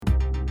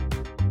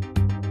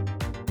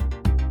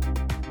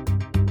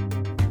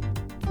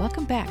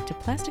Welcome back to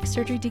Plastic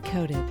Surgery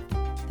Decoded,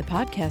 the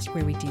podcast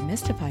where we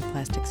demystify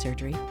plastic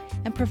surgery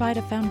and provide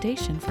a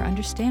foundation for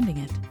understanding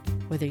it,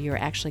 whether you're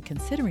actually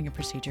considering a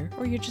procedure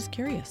or you're just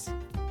curious.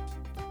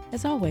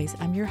 As always,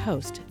 I'm your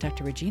host,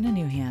 Dr. Regina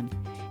Newhan,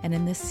 and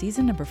in this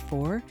season number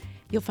 4,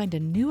 you'll find a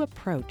new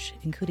approach,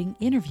 including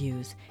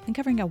interviews and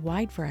covering a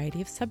wide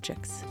variety of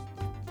subjects.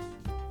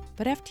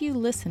 But after you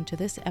listen to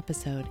this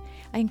episode,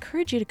 I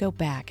encourage you to go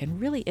back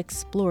and really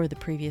explore the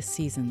previous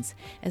seasons,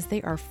 as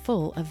they are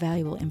full of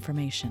valuable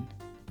information.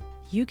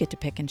 You get to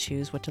pick and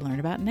choose what to learn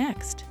about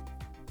next.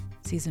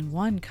 Season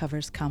 1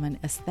 covers common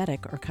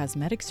aesthetic or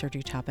cosmetic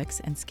surgery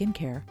topics and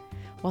skincare,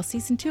 while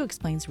Season 2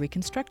 explains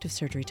reconstructive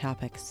surgery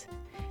topics.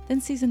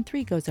 Then Season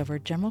 3 goes over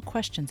general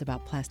questions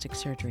about plastic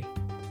surgery.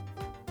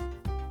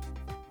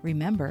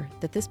 Remember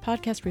that this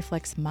podcast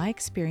reflects my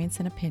experience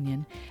and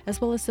opinion,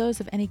 as well as those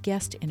of any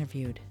guest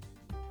interviewed.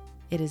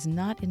 It is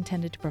not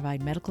intended to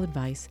provide medical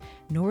advice,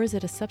 nor is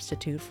it a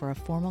substitute for a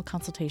formal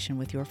consultation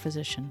with your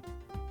physician.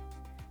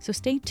 So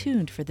stay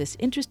tuned for this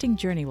interesting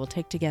journey we'll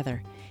take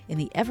together in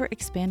the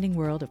ever-expanding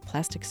world of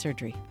plastic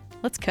surgery.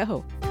 Let's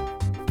go!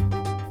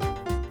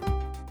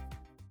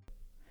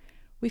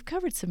 We've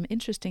covered some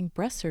interesting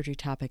breast surgery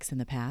topics in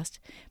the past,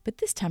 but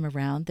this time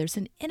around there's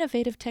an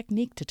innovative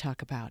technique to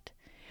talk about.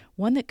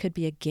 One that could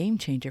be a game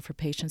changer for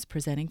patients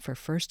presenting for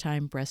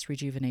first-time breast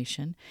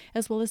rejuvenation,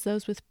 as well as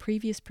those with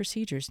previous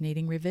procedures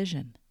needing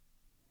revision.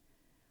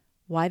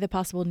 Why the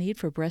possible need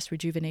for breast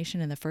rejuvenation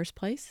in the first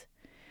place?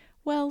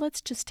 Well,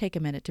 let's just take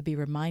a minute to be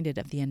reminded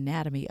of the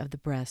anatomy of the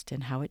breast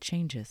and how it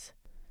changes.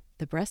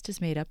 The breast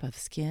is made up of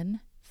skin,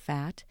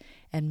 fat,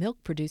 and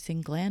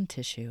milk-producing gland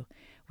tissue,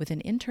 with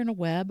an internal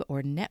web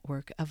or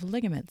network of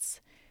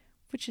ligaments,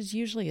 which is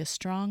usually a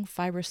strong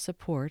fibrous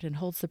support and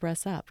holds the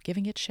breast up,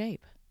 giving it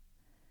shape.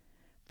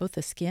 Both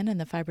the skin and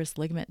the fibrous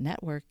ligament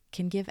network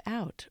can give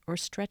out or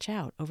stretch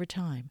out over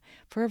time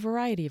for a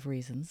variety of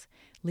reasons,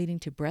 leading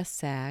to breast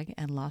sag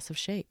and loss of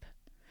shape.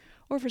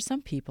 Or for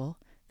some people,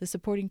 the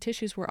supporting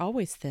tissues were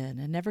always thin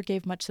and never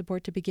gave much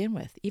support to begin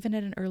with, even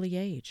at an early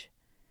age.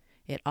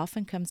 It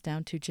often comes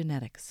down to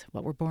genetics,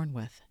 what we're born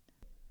with.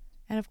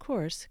 And of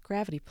course,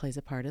 gravity plays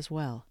a part as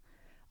well,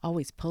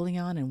 always pulling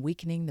on and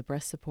weakening the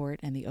breast support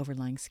and the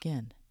overlying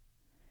skin.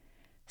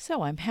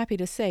 So I'm happy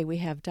to say we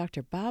have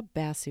Dr. Bob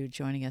Basu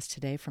joining us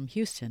today from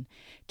Houston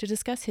to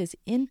discuss his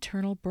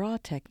internal bra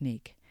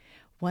technique,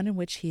 one in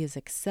which he has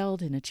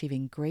excelled in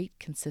achieving great,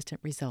 consistent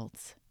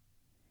results.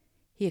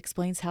 He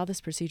explains how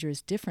this procedure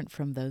is different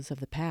from those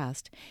of the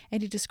past,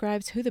 and he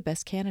describes who the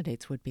best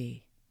candidates would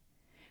be.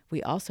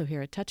 We also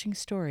hear a touching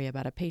story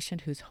about a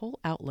patient whose whole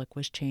outlook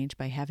was changed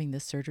by having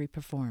this surgery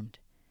performed.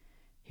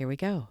 Here we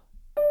go.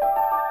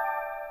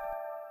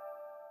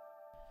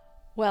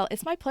 Well,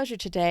 it's my pleasure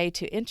today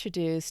to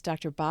introduce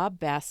Dr. Bob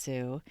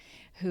Basu,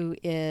 who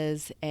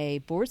is a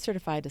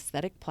board-certified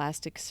aesthetic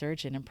plastic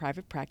surgeon in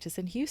private practice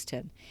in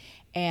Houston.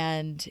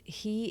 And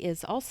he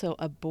is also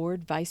a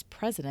board vice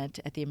president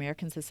at the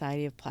American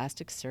Society of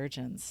Plastic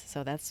Surgeons.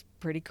 So that's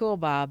pretty cool,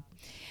 Bob.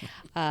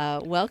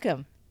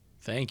 Welcome.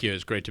 Thank you.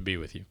 It's great to be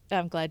with you.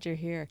 I'm glad you're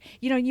here.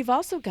 You know, you've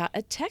also got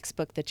a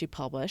textbook that you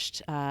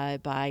published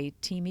by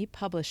Thieme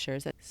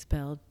Publishers,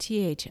 spelled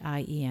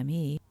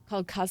Thieme,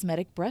 called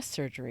Cosmetic Breast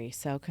Surgery.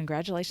 So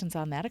congratulations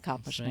on that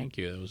accomplishment. Thank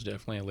you. It was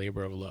definitely a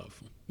labor of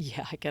love.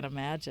 Yeah, I can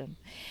imagine.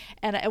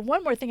 And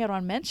one more thing I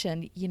want to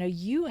mention, you know,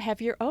 you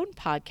have your own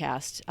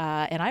podcast,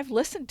 and I've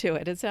listened to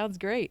it. It sounds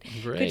great.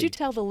 Great. Could you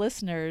tell the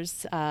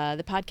listeners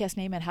the podcast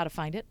name and how to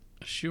find it?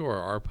 Sure.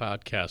 Our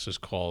podcast is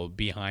called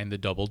Behind the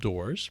Double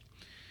Doors.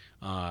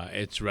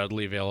 It's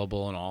readily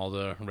available on all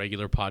the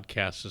regular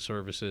podcast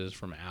services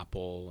from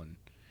Apple and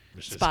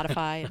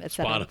Spotify,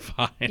 etc.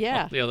 Spotify, and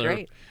yeah, all the other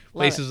great.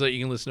 places that you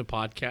can listen to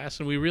podcasts.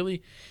 And we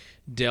really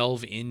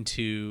delve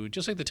into,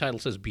 just like the title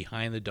says,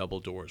 behind the double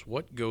doors.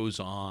 What goes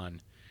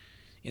on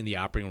in the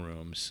operating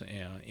rooms,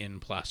 in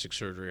plastic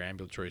surgery,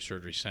 ambulatory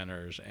surgery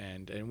centers,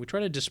 and we try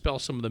to dispel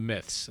some of the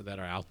myths that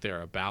are out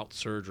there about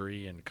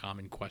surgery and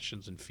common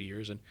questions and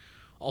fears, and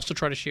also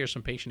try to share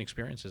some patient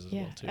experiences as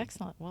well, too. Yeah,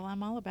 excellent. Well,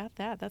 I'm all about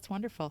that. That's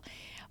wonderful.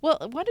 Well,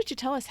 why don't you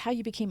tell us how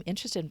you became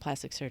interested in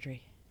plastic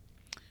surgery?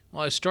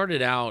 Well, I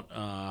started out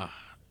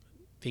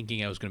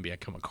thinking I was going to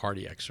become a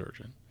cardiac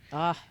surgeon.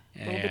 A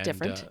little bit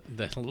different.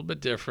 That's a little bit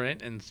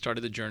different, and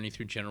started the journey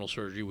through general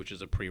surgery, which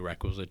is a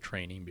prerequisite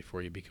training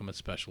before you become a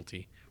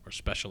specialty or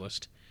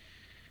specialist.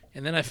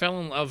 And then I fell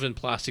in love in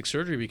plastic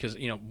surgery because,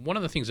 you know, one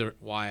of the things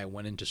why I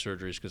went into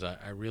surgery is because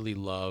I really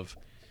love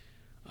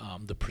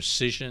the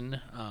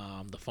precision,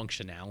 the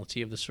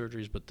functionality of the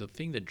surgeries. But the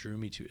thing that drew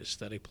me to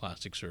aesthetic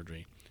plastic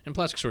surgery, and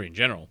plastic surgery in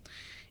general,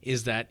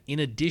 is that in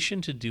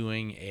addition to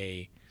doing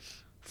a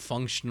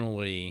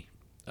functionally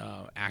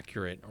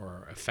accurate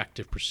or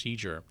effective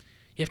procedure,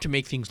 you have to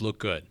make things look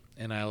good.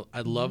 And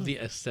I love the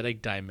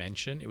aesthetic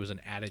dimension. It was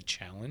an added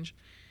challenge.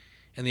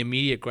 And the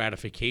immediate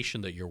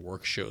gratification that your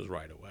work shows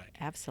right away.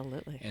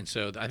 Absolutely. And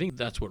so I think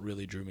that's what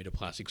really drew me to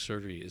plastic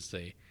surgery, is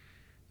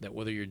that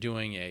whether you're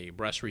doing a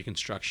breast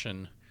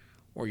reconstruction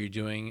or you're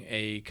doing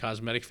a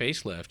cosmetic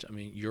facelift, I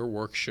mean, your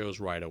work shows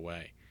right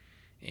away.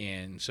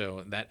 And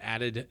so that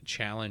added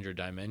challenge or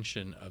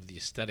dimension of the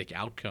aesthetic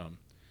outcome,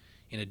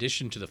 in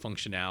addition to the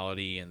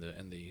functionality and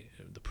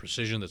the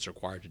precision that's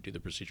required to do the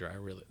procedure,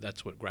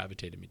 that's what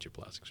gravitated me to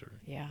plastic surgery.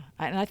 Yeah,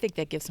 and I think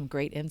that gives some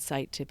great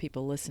insight to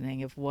people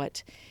listening of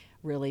what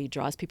really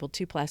draws people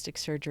to plastic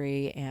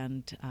surgery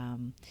and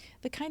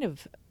the kind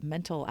of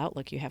mental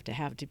outlook you have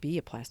to be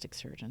a plastic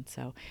surgeon.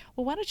 So,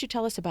 well, why don't you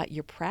tell us about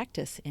your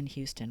practice in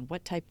Houston?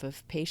 What type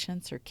of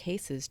patients or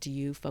cases do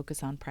you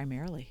focus on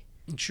primarily?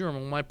 Sure. Well,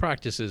 my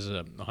practice is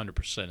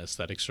 100%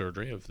 aesthetic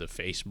surgery of the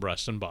face,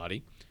 breast, and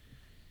body.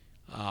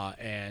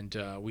 And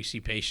we see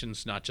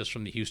patients not just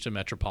from the Houston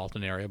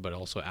metropolitan area, but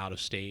also out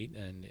of state.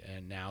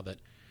 And now that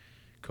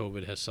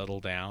COVID has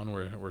settled down,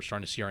 we're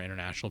starting to see our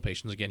international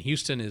patients again.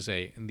 Houston is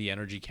the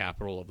energy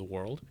capital of the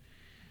world.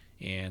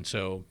 And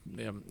so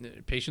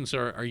patients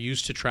are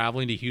used to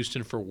traveling to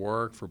Houston for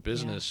work, for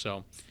business. Yeah.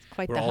 So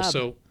Quite we're the hub.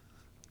 also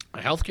a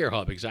healthcare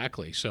hub,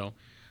 exactly. So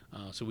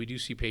we do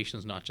see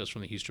patients not just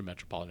from the Houston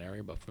metropolitan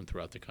area, but from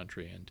throughout the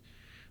country. And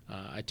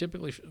I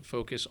typically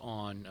focus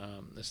on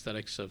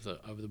aesthetics of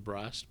the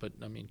breast, but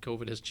I mean,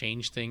 COVID has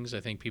changed things. I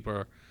think people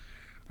are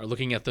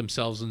looking at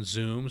themselves in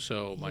Zoom,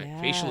 so my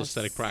facial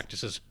aesthetic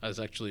practice has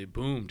actually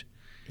boomed.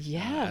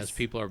 Yes. As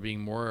people are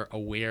being more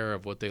aware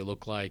of what they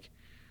look like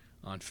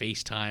on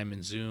FaceTime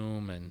and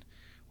Zoom, and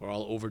we're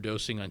all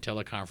overdosing on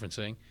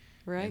teleconferencing.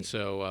 Right. And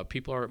so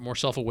people are more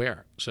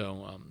self-aware.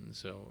 So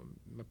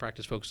my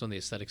practice focuses on the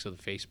aesthetics of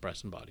the face,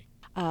 breast, and body.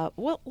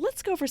 Well,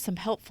 let's go over some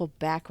helpful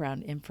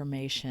background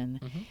information.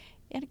 Mm-hmm.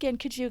 And again,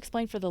 could you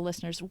explain for the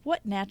listeners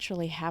what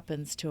naturally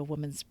happens to a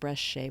woman's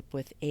breast shape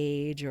with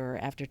age or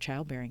after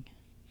childbearing?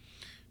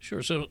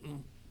 Sure. So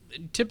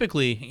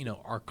typically,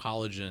 our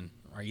collagen,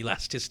 our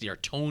elasticity, our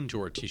tone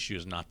to our tissue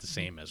is not the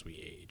same as we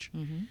age.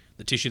 Mm-hmm.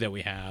 The tissue that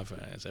we have,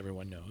 as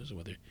everyone knows,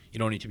 whether you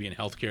don't need to be in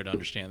healthcare to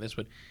understand this,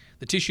 but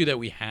the tissue that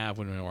we have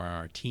when we're in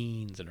our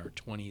teens and our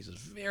 20s is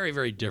very,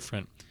 very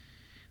different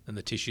than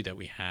the tissue that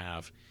we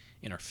have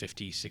in our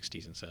 50s,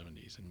 60s, and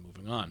 70s and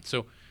moving on.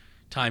 So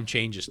time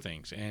changes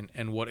things.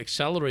 And what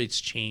accelerates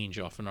change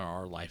often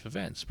are our life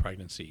events,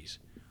 pregnancies,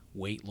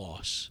 weight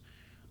loss,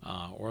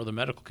 or other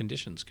medical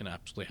conditions can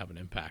absolutely have an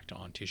impact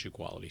on tissue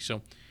quality.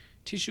 So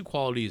tissue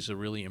quality is a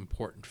really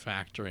important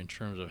factor in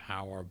terms of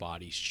how our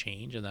bodies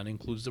change, and that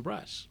includes the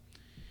breasts.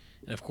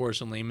 And of course,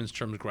 in layman's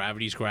terms,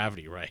 gravity is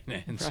gravity, right?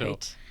 And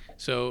right.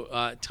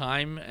 so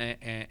time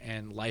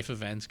and life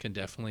events can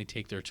definitely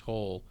take their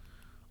toll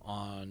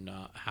on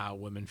how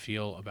women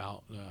feel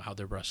about how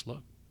their breasts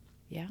look.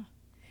 Yeah.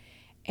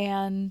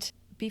 And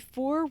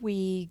before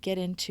we get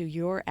into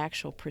your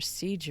actual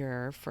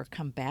procedure for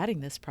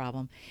combating this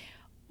problem,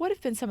 what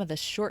have been some of the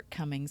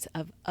shortcomings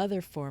of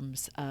other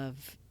forms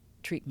of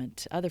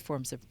treatment, other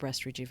forms of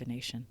breast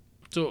rejuvenation?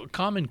 So a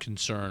common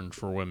concern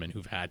for women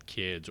who've had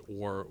kids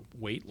or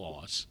weight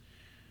loss,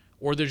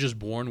 or they're just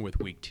born with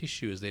weak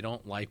tissue, is they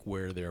don't like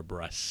where their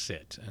breasts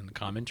sit. And the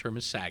common term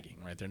is sagging,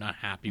 right? They're not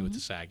happy with the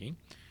sagging.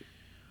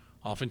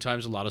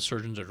 Oftentimes, a lot of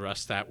surgeons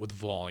address that with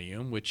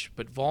volume,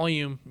 but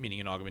volume,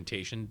 meaning an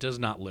augmentation, does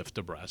not lift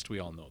the breast. We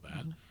all know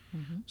that.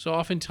 Mm-hmm. So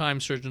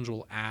oftentimes, surgeons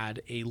will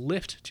add a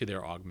lift to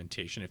their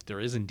augmentation if there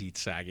is indeed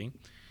sagging.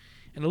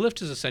 And a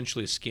lift is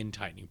essentially a skin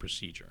tightening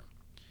procedure.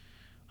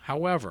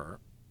 However,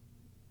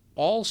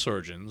 all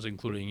surgeons,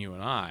 including you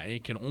and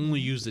I, can only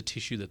use the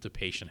tissue that the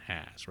patient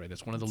has, right?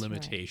 That's one of the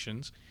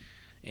limitations.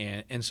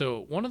 Right. And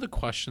so one of the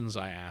questions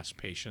I ask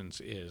patients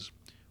is,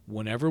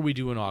 whenever we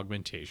do an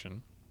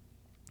augmentation,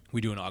 we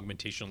do an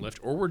augmentation lift,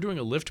 or we're doing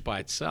a lift by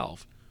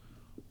itself,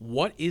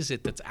 what is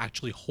it that's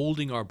actually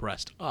holding our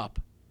breast up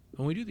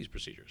when we do these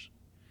procedures?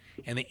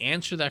 And the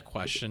answer to that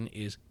question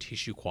is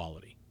tissue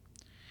quality.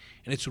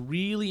 And it's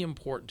really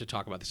important to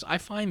talk about this. I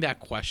find that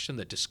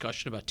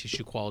discussion about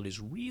tissue quality is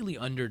really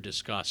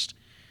under-discussed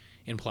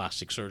in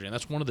plastic surgery. And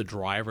that's one of the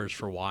drivers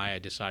for why I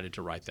decided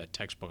to write that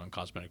textbook on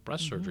cosmetic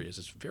breast surgery. Is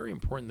it's very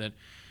important that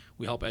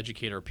we help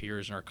educate our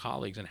peers and our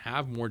colleagues and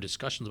have more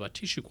discussions about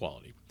tissue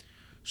quality.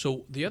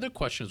 So the other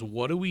question is,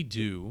 what do we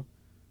do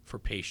for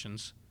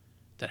patients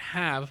that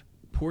have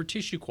poor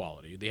tissue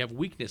quality? They have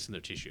weakness in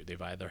their tissue.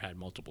 They've either had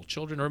multiple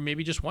children or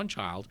maybe just one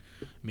child.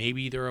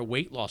 Maybe they're a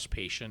weight loss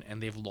patient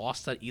and they've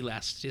lost that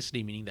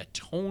elasticity, meaning that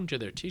tone to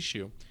their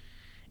tissue,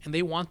 and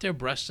they want their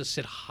breasts to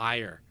sit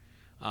higher,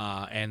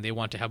 and they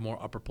want to have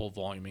more upper pole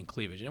volume and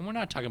cleavage. And we're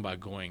not talking about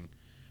going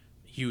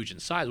huge in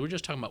size. We're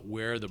just talking about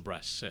where the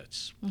breast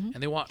sits, and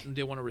they want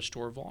to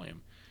restore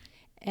volume.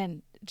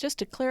 And just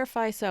to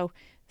clarify, so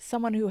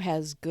someone who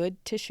has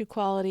good tissue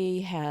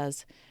quality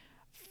has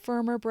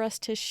firmer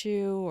breast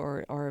tissue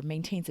or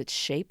maintains its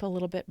shape a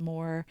little bit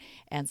more,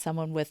 and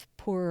someone with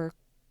poor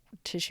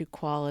tissue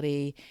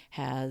quality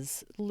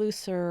has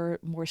looser,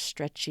 more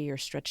stretchy or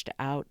stretched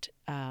out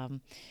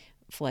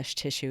flesh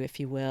tissue, if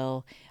you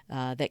will,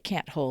 that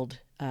can't hold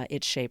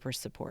its shape or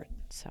support.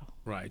 So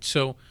right.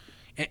 So,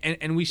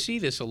 and we see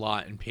this a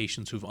lot in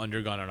patients who've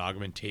undergone an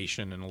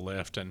augmentation and a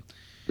lift, and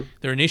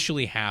they're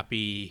initially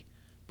happy,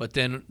 But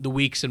then the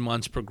weeks and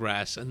months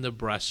progress, and the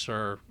breasts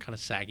are kind of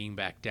sagging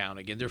back down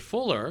again. They're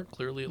fuller.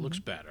 Clearly, it looks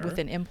better. With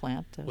an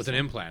implant. With an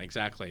implant,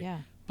 exactly.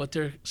 Yeah. But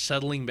they're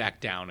settling back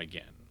down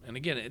again. And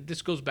again,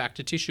 this goes back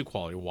to tissue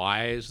quality.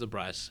 Why is the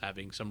breast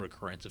having some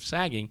recurrence of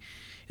sagging?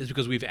 Is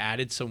because we've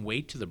added some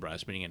weight to the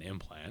breast, meaning an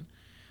implant,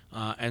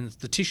 and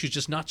the tissue is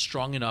just not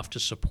strong enough to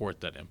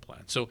support that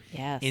implant. So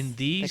in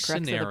these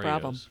scenarios, the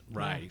problem.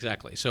 Right,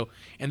 exactly. So,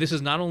 and this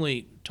is not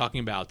only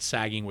talking about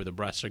sagging where the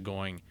breasts are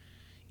going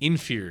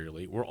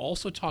inferiorly, we're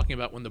also talking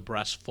about when the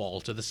breasts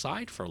fall to the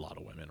side for a lot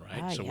of women,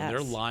 right? So when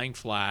they're lying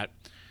flat,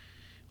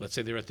 let's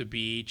say they're at the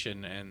beach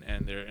and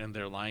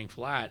they're lying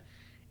flat,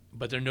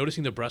 but they're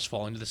noticing the breast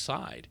falling to the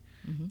side.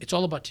 It's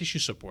all about tissue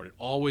support. It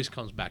always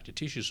comes back to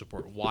tissue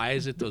support. Why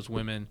is it those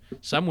women,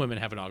 some women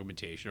have an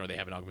augmentation or they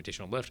have an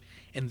augmentational lift,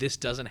 and this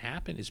doesn't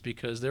happen? It's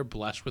because they're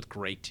blessed with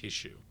great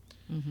tissue.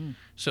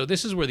 So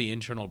this is where the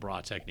internal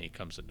bra technique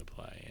comes into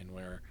play, and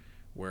where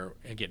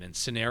again, in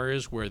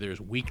scenarios where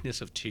there's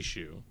weakness of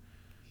tissue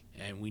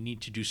and we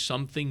need to do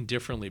something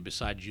differently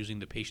besides using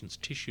the patient's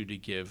tissue to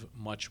give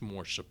much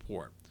more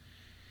support.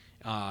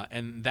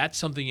 And that's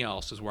something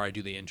else is where I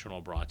do the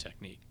internal bra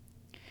technique.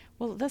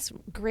 Well, that's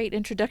a great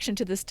introduction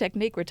to this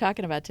technique we're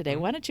talking about today.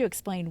 Why don't you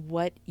explain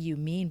what you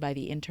mean by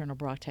the internal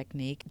bra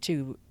technique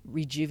to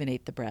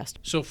rejuvenate the breast?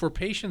 So for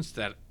patients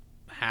that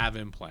have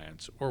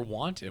implants or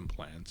want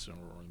implants, or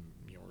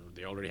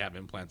they already have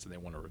implants and they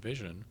want a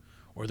revision,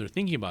 or they're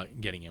thinking about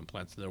getting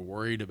implants and they're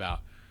worried about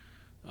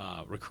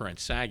recurrent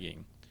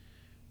sagging,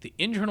 the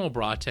internal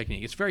bra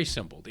technique, it's very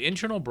simple. The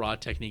internal bra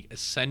technique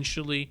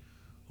essentially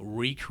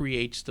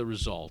recreates the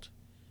result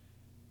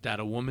that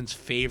a woman's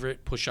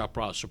favorite push-up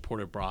bra,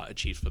 supportive bra,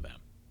 achieves for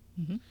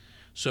them.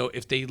 So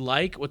if they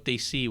like what they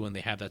see when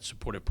they have that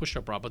supportive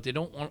push-up bra, but they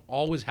don't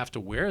always have to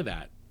wear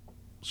that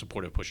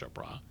supportive push-up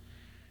bra,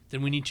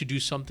 then we need to do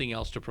something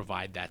else to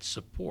provide that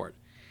support.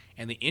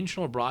 And the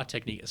internal bra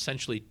technique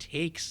essentially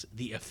takes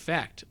the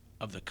effect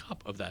of the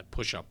cup of that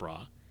push-up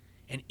bra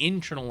and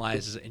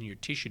internalizes it in your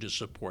tissue to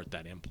support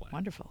that implant.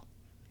 Wonderful.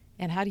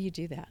 And how do you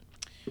do that?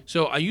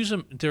 So I use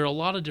them. There are a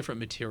lot of different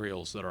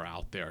materials that are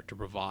out there to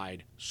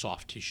provide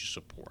soft tissue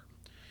support.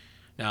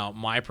 Now,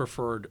 my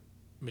preferred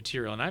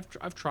material, and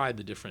I've tried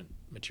the different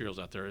materials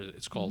out there.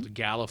 It's called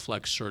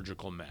Galaflex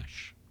surgical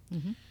mesh.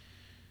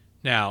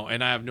 Now,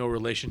 and I have no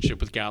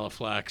relationship with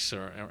Galaflex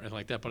or anything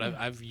like that, but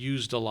I've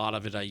used a lot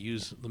of it. I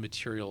use the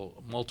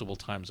material multiple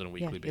times on a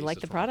weekly basis. You like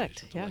the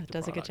product. Yeah, it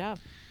does a good job.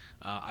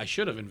 I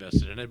should have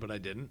invested in it, but I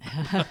didn't.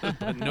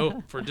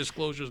 But for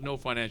disclosures, no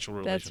financial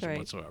relationship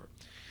whatsoever.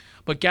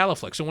 But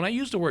Galaflex. So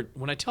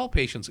when I tell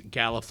patients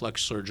Galaflex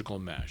surgical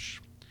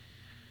mesh,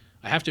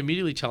 I have to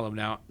immediately tell them,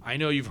 now, I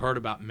know you've heard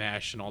about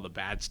mesh and all the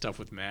bad stuff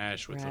with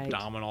mesh, with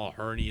abdominal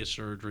hernia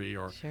surgery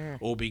or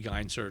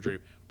OB-GYN surgery,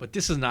 but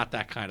this is not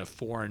that kind of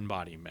foreign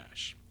body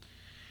mesh.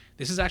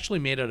 This is actually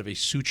made out of a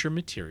suture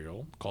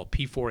material called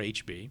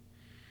P4HB.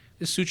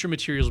 This suture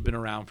material has been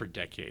around for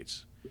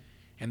decades.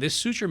 And this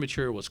suture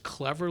material was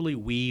cleverly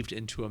weaved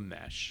into a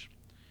mesh.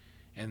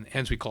 And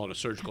hence we call it a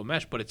surgical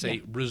mesh, but it's a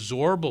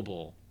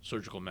resorbable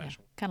surgical mesh.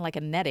 Kind of like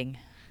a netting.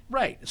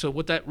 Right. So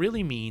what that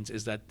really means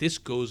is that this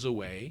goes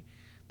away.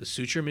 The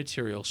suture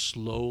material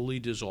slowly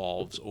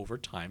dissolves over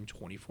time,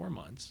 24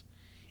 months.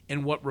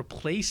 And what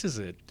replaces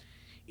it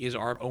is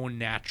our own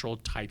natural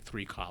type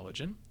 3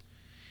 collagen.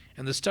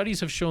 And the studies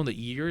have shown that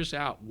years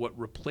out, what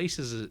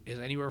replaces it is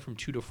anywhere from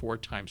 2 to 4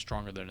 times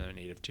stronger than a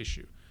native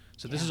tissue.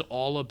 So this is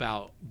all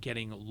about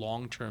getting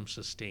long-term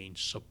sustained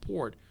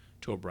support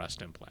to a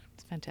breast implant.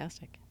 It's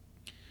fantastic.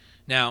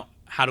 Now,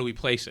 how do we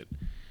place it?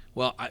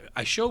 Well,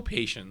 I show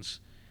patients,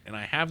 and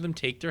I have them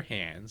take their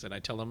hands, and I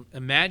tell them,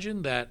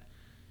 imagine that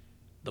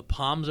the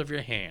palms of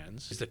your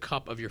hands is the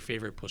cup of your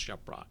favorite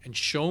push-up bra, and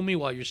show me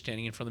while you're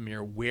standing in front of the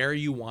mirror where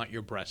you want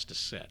your breast to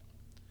sit.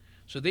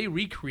 So they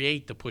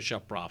recreate the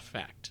push-up bra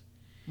effect.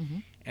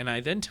 And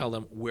I then tell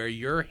them where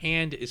your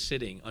hand is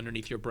sitting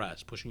underneath your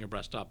breast, pushing your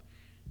breast up,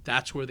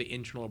 that's where the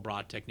internal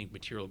bra technique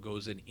material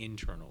goes in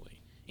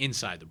internally,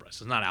 inside the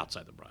breast. It's not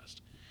outside the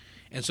breast.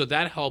 And so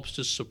that helps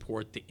to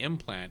support the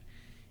implant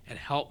and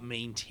help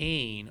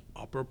maintain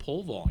upper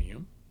pull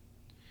volume.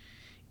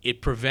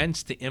 It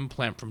prevents the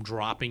implant from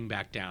dropping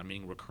back down,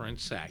 meaning recurrent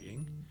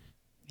sagging.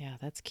 Yeah,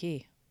 that's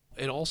key.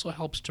 It also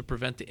helps to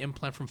prevent the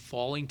implant from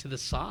falling to the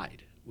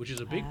side, which is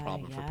a big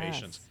problem for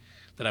patients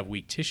that have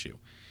weak tissue.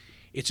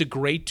 It's a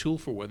great tool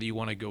for whether you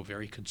want to go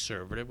very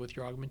conservative with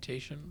your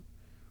augmentation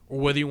or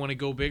whether you want to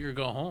go big or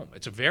go home.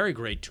 It's a very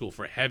great tool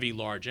for heavy,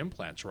 large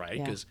implants,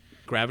 right? Because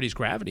gravity's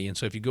gravity. And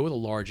so if you go with a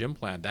large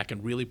implant, that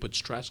can really put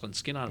stress on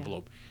skin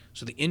envelope.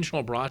 So the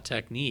internal bra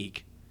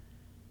technique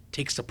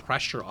takes the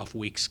pressure off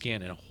weak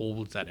skin and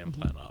holds that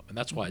implant up. And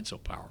that's why it's so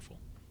powerful.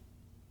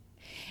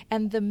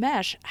 And the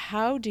mesh,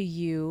 how do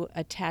you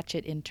attach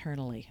it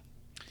internally?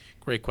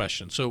 Great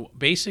question. So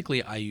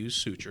basically I use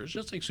sutures,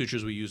 just like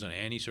sutures we use on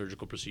any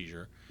surgical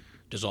procedure,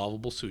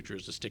 dissolvable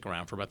sutures to stick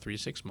around for about 3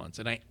 to 6 months.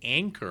 And I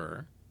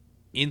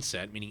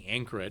inset, meaning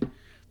anchor it,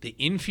 the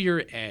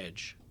inferior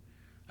edge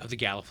of the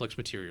Galaflex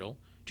material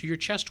to your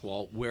chest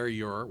wall where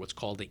your what's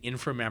called the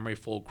inframammary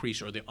fold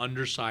crease, or the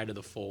underside of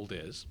the fold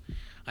is.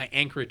 I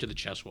anchor it to the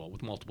chest wall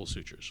with multiple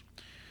sutures.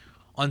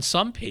 On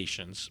some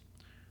patients,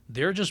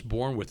 they're just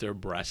born with their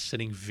breasts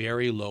sitting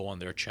very low on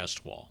their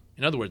chest wall.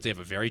 In other words, they have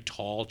a very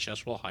tall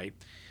chest wall height,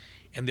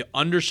 and the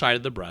underside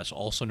of the breast,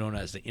 also known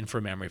as the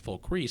inframammary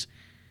fold crease,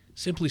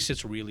 simply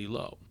sits really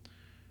low.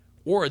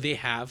 Or they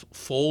have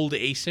fold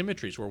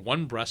asymmetries, where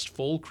one breast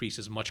fold crease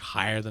is much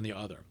higher than the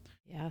other.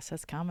 Yes,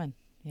 that's common.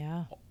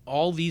 Yeah.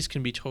 All these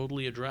can be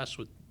totally addressed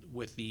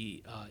with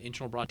the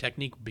internal bra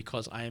technique,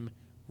 because I'm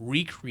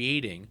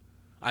recreating,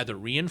 either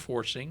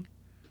reinforcing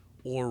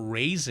or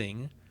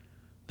raising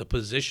the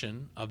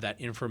position of that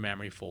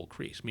inframammary fold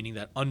crease, meaning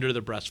that under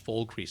the breast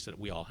fold crease that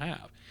we all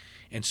have.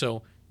 And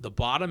so the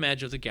bottom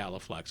edge of the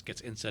Galaflex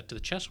gets inset to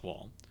the chest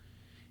wall,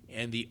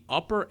 and the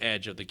upper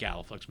edge of the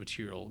Galaflex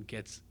material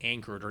gets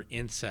anchored or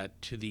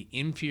inset to the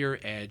inferior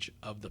edge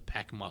of the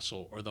pec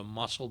muscle, or the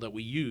muscle that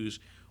we use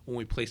when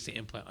we place the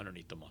implant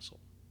underneath the muscle.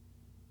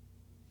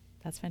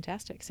 That's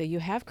fantastic. So you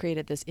have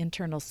created this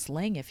internal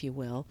sling, if you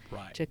will,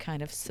 Right. to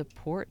kind of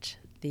support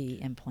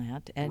the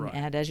implant and, Right.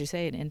 and as you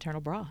say, an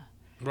internal bra.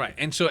 Right.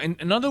 And so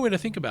another way to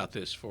think about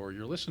this for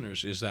your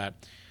listeners is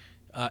that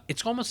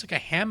it's almost like a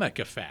hammock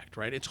effect,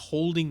 right? It's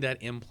holding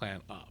that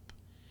implant up,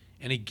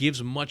 and it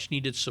gives much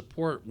needed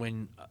support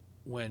when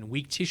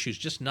weak tissue is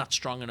just not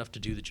strong enough to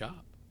do the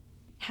job.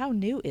 How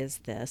new is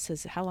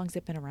this? How long has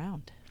it been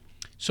around?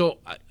 So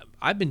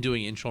I've been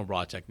doing internal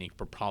bra technique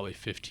for probably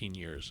 15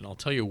 years, and I'll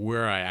tell you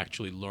where I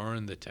actually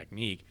learned the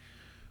technique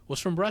was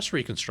from breast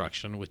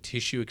reconstruction with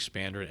tissue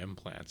expander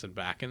implants. And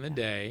back in the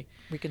day,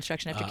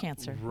 Reconstruction after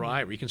cancer.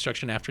 right,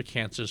 reconstruction after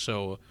cancer.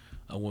 So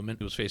a woman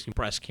who was facing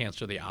breast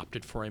cancer, they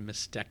opted for a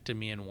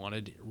mastectomy and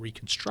wanted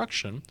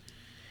reconstruction.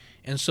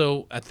 And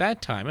so at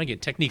that time, again,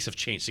 techniques have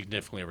changed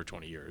significantly over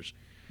 20 years.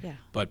 Yeah.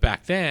 But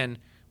back then,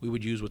 we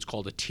would use what's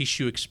called a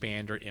tissue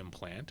expander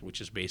implant,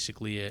 which is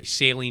basically a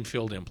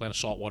saline-filled implant, a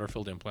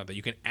saltwater-filled implant that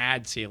you can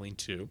add saline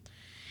to,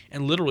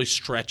 and literally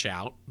stretch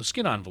out the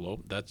skin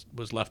envelope that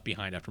was left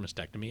behind after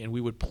mastectomy. And we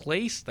would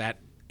place that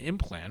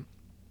implant,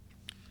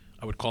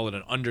 I would call it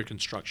an under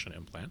construction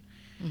implant.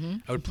 Mm-hmm.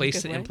 I would place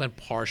Good the way. implant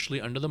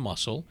partially under the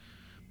muscle,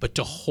 but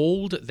to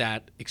hold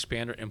that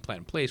expander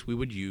implant in place, we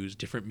would use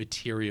different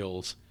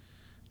materials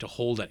to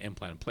hold that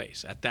implant in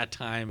place. At that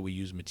time, we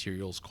used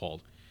materials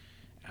called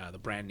the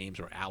brand names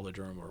are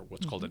Alloderm, or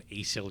what's called an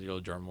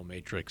acellular dermal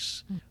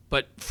matrix.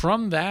 But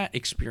from that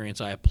experience,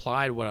 I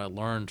applied what I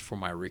learned from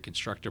my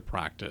reconstructive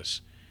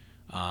practice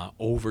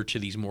over to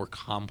these more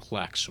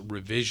complex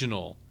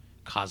revisional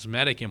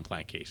cosmetic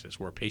implant cases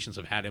where patients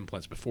have had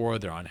implants before,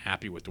 they're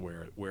unhappy with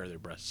where their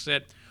breasts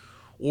sit,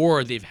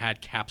 or they've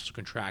had capsule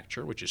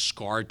contracture, which is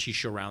scarred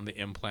tissue around the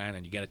implant,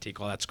 and you got to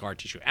take all that scar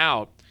tissue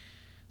out.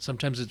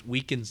 Sometimes it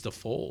weakens the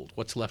fold,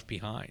 what's left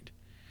behind.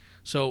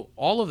 So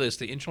all of this,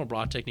 the internal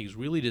bra technique is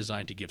really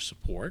designed to give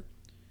support,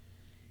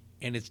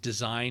 and it's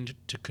designed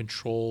to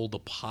control the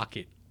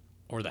pocket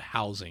or the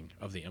housing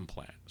of the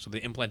implant, so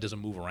the implant doesn't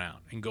move around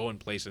and go in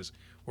places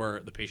where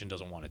the patient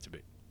doesn't want it to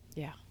be.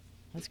 Yeah,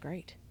 that's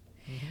great.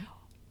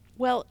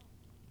 Well,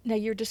 now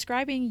you're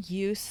describing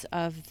use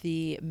of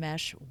the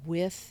mesh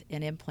with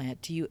an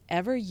implant. Do you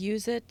ever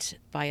use it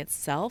by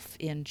itself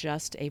in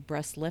just a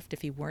breast lift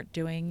if you weren't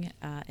doing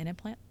an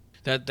implant?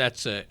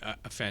 That's a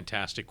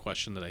fantastic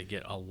question that I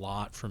get a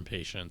lot from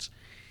patients.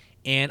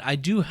 And I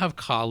do have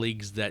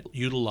colleagues that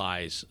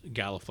utilize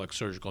Galaflex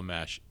surgical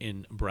mesh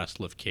in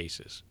breast lift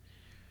cases.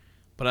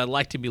 But I'd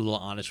like to be a little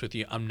honest with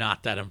you. I'm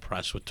not that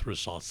impressed with the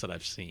results that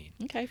I've seen.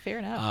 Okay, fair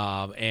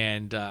enough.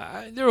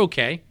 They're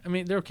okay. I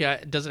mean, they're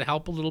okay. Does it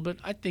help a little bit?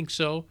 I think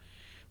so.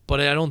 But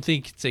I don't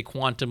think it's a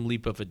quantum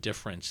leap of a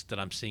difference that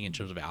I'm seeing in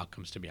terms of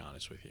outcomes, to be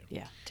honest with you.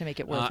 Yeah, to make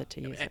it worth it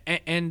to use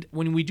it. And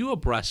when we do a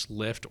breast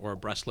lift or a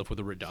breast lift with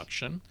a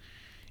reduction,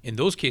 in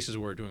those cases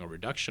where we're doing a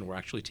reduction, we're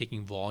actually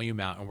taking volume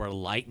out and we're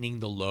lightening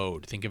the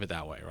load. Think of it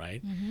that way,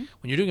 right? Mm-hmm.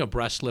 When you're doing a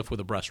breast lift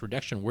with a breast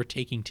reduction, we're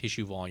taking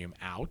tissue volume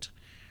out.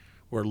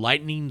 We're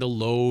lightening the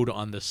load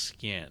on the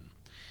skin.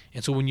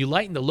 And so when you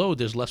lighten the load,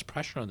 there's less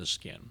pressure on the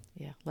skin.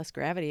 Yeah, less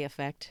gravity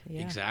effect.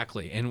 Yeah.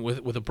 Exactly. And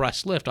with a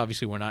breast lift,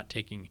 obviously we're not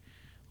taking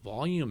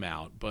volume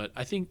out, but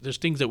I think there's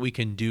things that we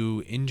can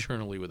do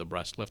internally with a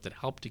breast lift that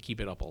help to keep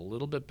it up a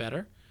little bit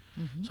better.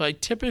 Mm-hmm. So I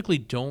typically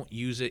don't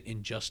use it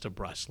in just a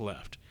breast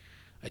lift.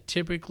 I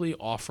typically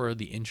offer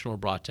the internal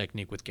bra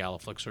technique with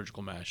Galaflex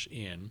surgical mesh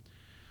in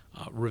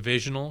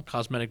revisional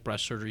cosmetic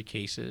breast surgery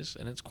cases,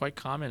 and it's quite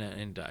common,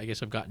 and I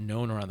guess I've gotten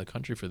known around the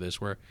country for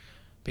this, where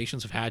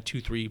patients have had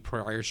 2-3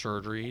 prior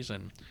surgeries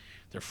and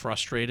they're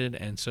frustrated,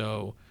 and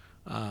so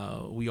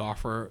we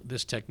offer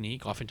this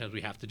technique. Oftentimes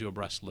we have to do a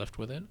breast lift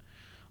with it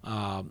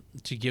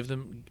to get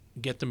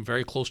them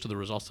very close to the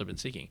results they've been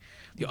seeking.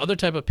 The other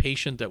type of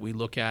patient that we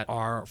look at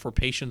are for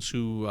patients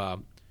who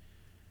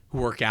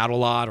work out a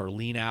lot or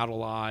lean out a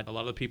lot. A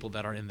lot of the people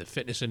that are in the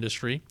fitness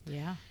industry,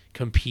 Yeah.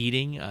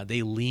 competing,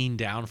 they lean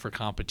down for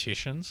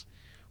competitions.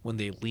 When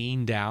they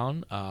lean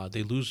down,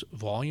 they lose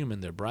volume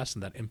in their breasts,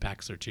 and that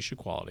impacts their tissue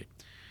quality.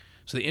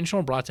 So the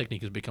internal bra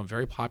technique has become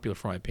very popular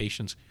for my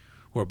patients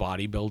who are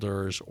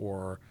bodybuilders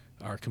or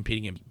are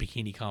competing in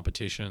bikini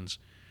competitions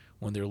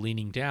when they're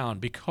leaning down,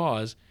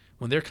 because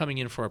when they're coming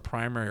in for a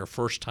primary or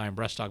first-time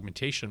breast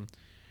augmentation,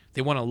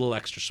 they want a little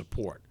extra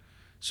support.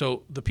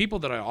 So the people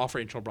that I offer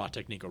internal bra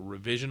technique are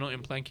revisional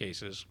implant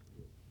cases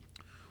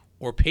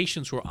or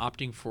patients who are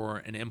opting for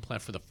an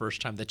implant for the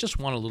first time that just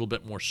want a little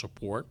bit more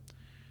support,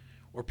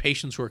 or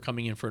patients who are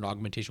coming in for an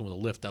augmentation with a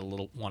lift that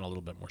want a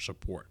little bit more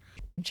support.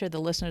 I'm sure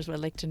the listeners would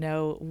like to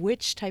know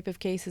which type of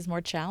case is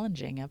more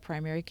challenging, a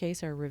primary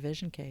case or a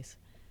revision case.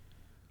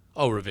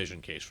 Oh,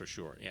 revision case for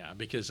sure, yeah,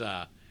 because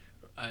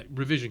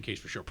revision case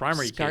for sure.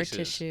 Primary Scar cases,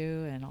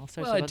 tissue and all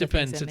sorts well, of it other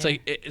depends. things in It's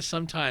there. like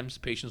sometimes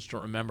patients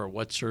don't remember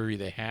what surgery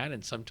they had,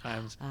 and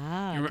sometimes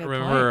you Good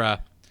remember.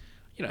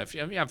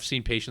 point. I've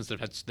seen patients that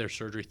had their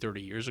surgery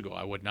 30 years ago.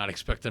 I would not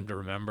expect them to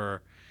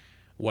remember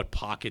what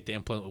pocket the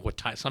implant, what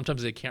time.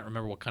 Sometimes they can't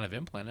remember what kind of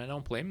implant. I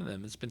don't blame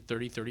them. It's been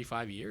 30,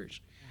 35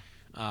 years.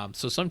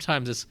 So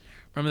sometimes it's,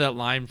 remember that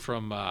line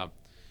from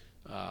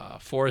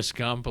Forrest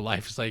Gump,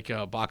 life is like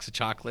a box of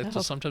chocolates. So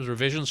Oh. sometimes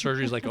revision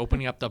surgery is like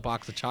opening up the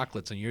box of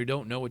chocolates and you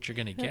don't know what you're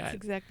going to That's get.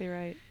 exactly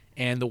right.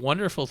 And the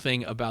wonderful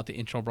thing about the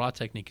internal bra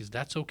technique is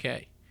that's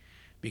okay,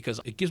 because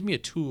it gives me a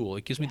tool.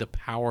 It gives me the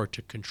power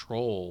to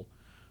control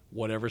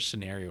whatever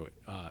scenario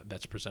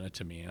that's presented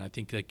to me. And I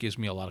think that gives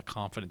me a lot of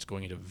confidence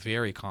going into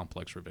very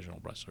complex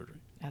revisional breast surgery.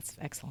 That's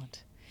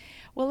excellent.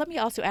 Well, let me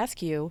also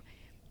ask you,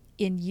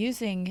 in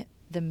using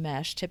the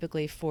mesh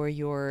typically for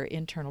your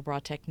internal bra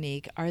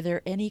technique, are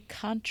there any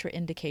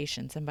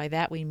contraindications? And by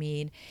that we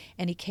mean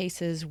any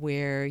cases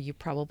where you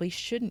probably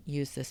shouldn't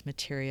use this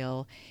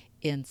material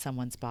in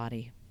someone's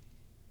body?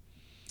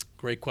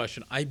 Great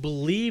question. I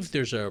believe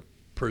there's a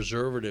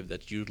preservative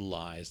that's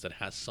utilized that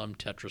has some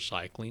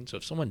tetracycline. So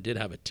if someone did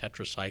have a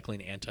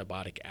tetracycline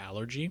antibiotic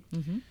allergy,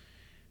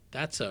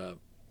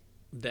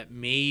 that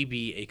may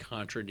be a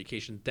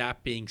contraindication.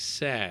 That being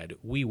said,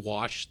 we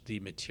washed the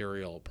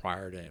material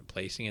prior to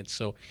placing it,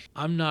 so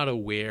I'm not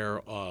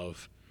aware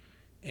of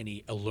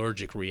any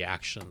allergic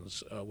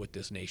reactions with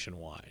this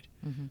nationwide.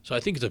 So I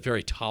think it's a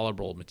very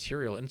tolerable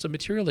material, and it's a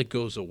material that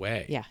goes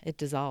away. Yeah, it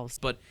dissolves.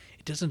 But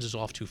it doesn't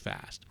dissolve too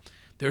fast.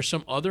 There's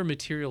some other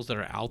materials that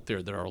are out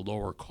there that are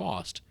lower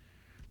cost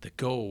that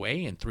go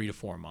away in 3 to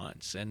 4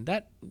 months, and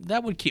that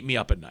would keep me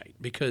up at night,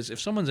 because if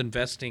someone's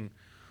investing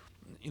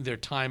their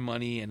time,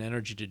 money, and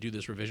energy to do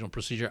this revisional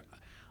procedure,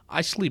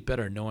 I sleep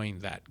better knowing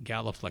that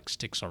Galaflex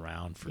sticks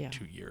around for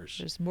 2 years.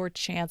 There's more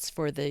chance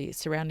for the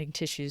surrounding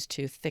tissues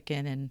to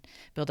thicken and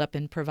build up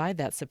and provide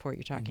that support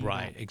you're talking about.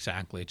 Right,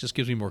 exactly. It just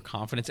gives me more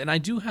confidence. And I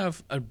do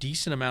have a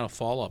decent amount of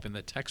follow-up in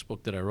the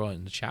textbook that I wrote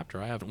in the chapter.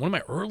 I have one of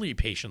my early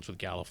patients with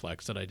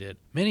Galaflex that I did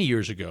many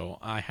years ago.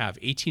 I have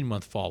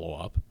 18-month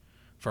follow-up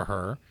for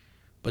her.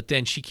 But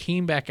then she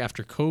came back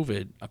after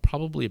COVID,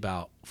 probably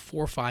about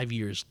 4 or 5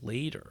 years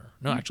later.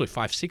 No, actually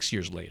 5, 6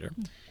 years later.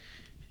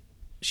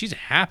 She's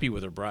happy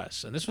with her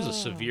breasts. And this was a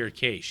severe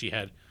case. She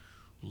had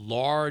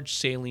large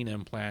saline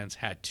implants,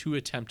 had 2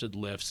 attempted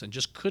lifts, and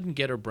just couldn't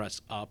get her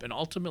breasts up. And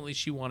ultimately,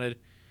 she wanted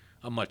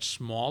a much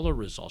smaller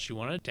result. She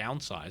wanted to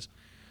downsize,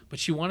 but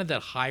she wanted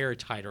that higher,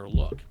 tighter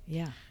look.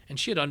 Yeah. And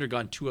she had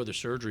undergone 2 other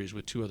surgeries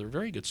with 2 other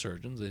very good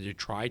surgeons. They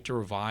tried to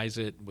revise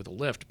it with a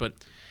lift, but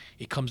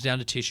it comes down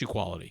to tissue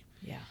quality.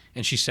 Yeah.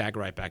 And she sagged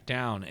right back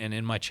down. And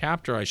in my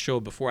chapter, I show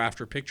a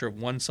before-after picture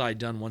of one side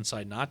done, one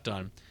side not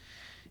done.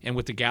 And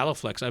with the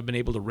Galaflex, I've been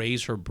able to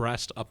raise her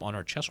breast up on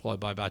her chest wall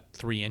by about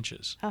 3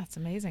 inches. Oh, it's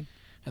amazing.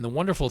 And the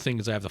wonderful thing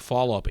is I have the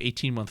follow-up,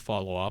 18-month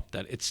follow-up,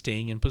 that it's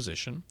staying in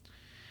position.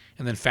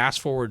 And then fast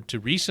forward to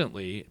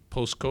recently,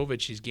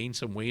 post-COVID, she's gained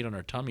some weight on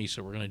her tummy,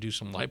 so we're going to do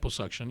some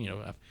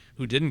liposuction,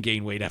 who didn't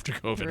gain weight after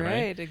COVID, right?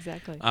 Right,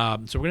 exactly.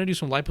 So we're going to do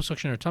some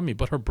liposuction in her tummy,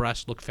 but her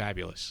breasts look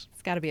fabulous.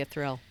 It's got to be a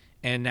thrill.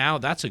 And now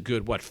that's a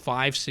good,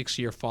 5-6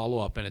 year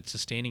follow-up, and it's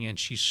sustaining, and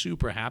she's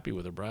super happy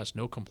with her breast,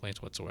 no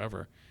complaints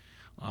whatsoever.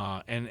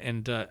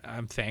 And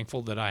I'm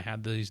thankful that I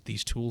had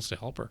these tools to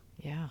help her.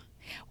 Yeah.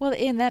 Well,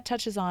 and that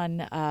touches on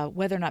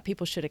whether or not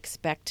people should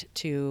expect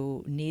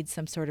to need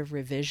some sort of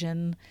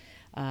revision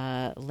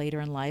later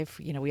in life.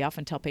 We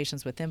often tell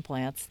patients with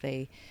implants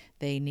they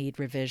need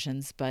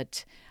revisions,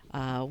 but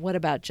what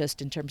about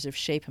just in terms of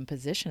shape and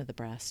position of the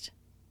breast?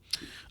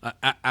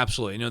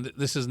 Absolutely.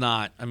 This is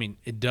not,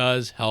 it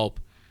does help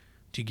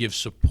to give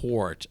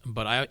support,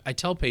 but I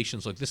tell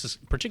patients, look, this is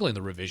particularly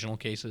in the revisional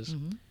cases,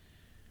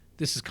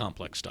 this is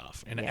complex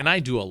stuff. And I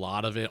do a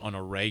lot of it on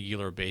a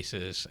regular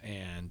basis,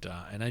 and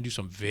I do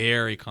some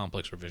very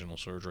complex revisional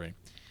surgery.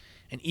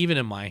 And even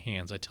in my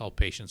hands, I tell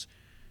patients,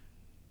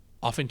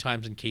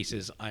 oftentimes in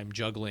cases, I'm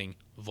juggling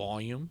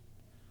volume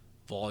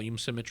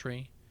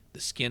symmetry,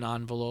 the skin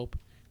envelope,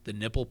 the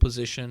nipple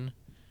position,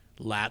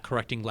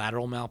 correcting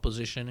lateral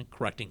malposition,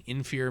 correcting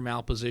inferior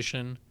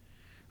malposition.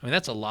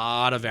 That's a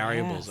lot of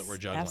variables that we're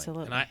juggling.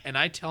 Absolutely. And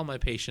I tell my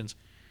patients,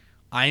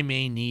 I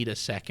may need a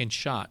second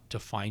shot to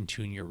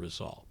fine-tune your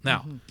result.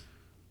 Now,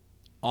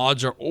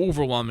 odds are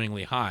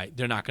overwhelmingly high.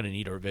 They're not going to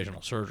need a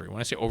revisional surgery. When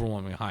I say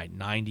overwhelmingly high,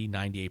 90,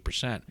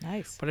 98%.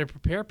 Nice. But I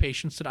prepare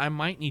patients that I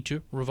might need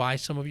to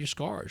revise some of your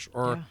scars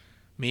or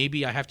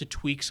Maybe I have to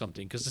tweak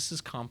something because this is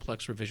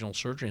complex revisional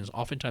surgery, and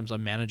oftentimes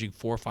I'm managing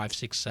 4, 5,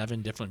 6,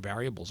 7 different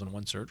variables in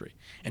one surgery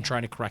and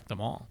trying to correct them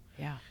all.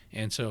 Yeah.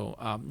 And so,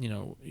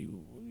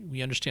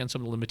 we understand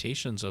some of the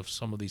limitations of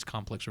some of these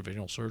complex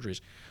revisional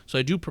surgeries. So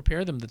I do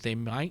prepare them that they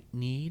might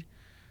need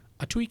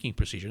a tweaking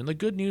procedure. And the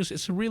good news,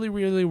 it's really,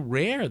 really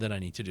rare that I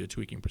need to do a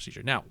tweaking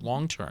procedure. Now,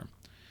 long term,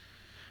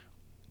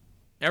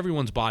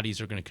 everyone's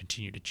bodies are going to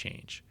continue to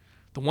change.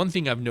 The one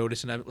thing I've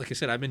noticed, and like I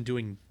said, I've been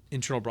doing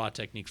internal broad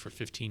techniques for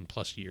 15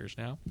 plus years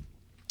now.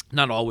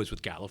 Not always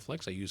with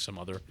Galaflex. I used some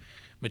other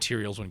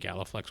materials when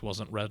Galaflex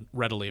wasn't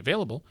readily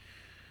available.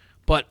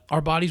 But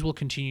our bodies will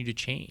continue to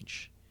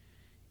change.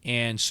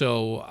 And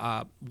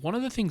so one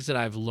of the things that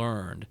I've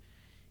learned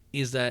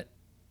is that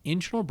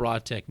internal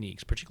broad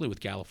techniques, particularly with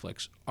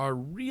Galaflex, are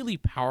really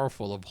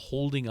powerful of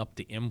holding up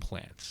the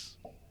implants.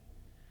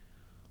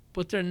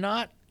 But they're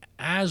not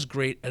as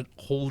great at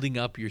holding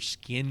up your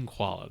skin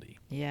quality.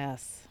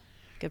 Yes.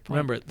 Good point.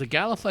 Remember, the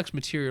Galaflex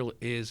material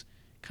is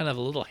kind of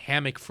a little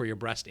hammock for your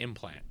breast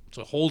implant.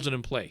 So it holds it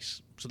in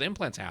place. So the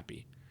implant's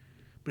happy.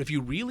 But if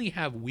you really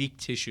have weak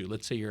tissue,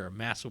 let's say you're a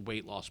massive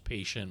weight loss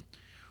patient,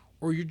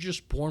 or you're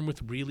just born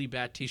with really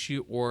bad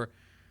tissue, or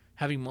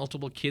having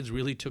multiple kids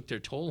really took their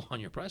toll on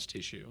your breast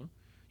tissue,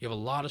 you have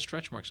a lot of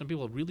stretch marks. Some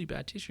people have really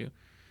bad tissue.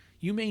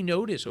 You may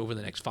notice over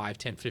the next 5,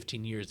 10,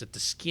 15 years that the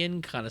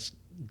skin kind of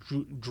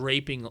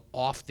draping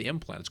off the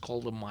implant. It's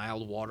called a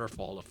mild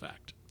waterfall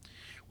effect,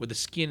 where the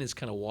skin is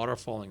kind of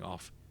waterfalling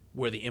off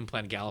where the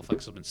implant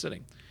Galaflex has been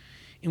sitting,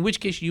 in which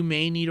case you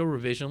may need a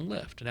revision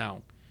lift.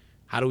 Now,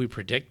 how do we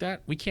predict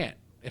that? We can't.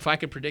 If I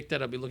could predict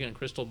that, I'd be looking at a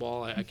crystal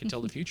ball. I could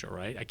tell the future,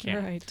 right? I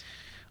can't. Right.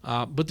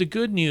 But the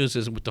good news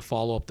is with the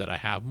follow-up that I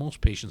have,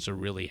 most patients are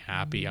really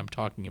happy. I'm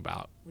talking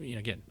about,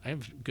 again, I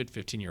have a good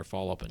 15-year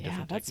follow-up on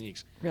different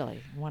techniques.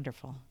 Really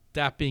wonderful.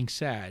 That being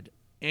said,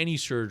 any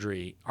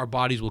surgery, our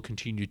bodies will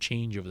continue to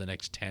change over the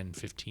next 10,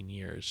 15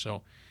 years.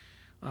 So,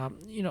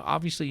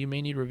 obviously you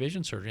may need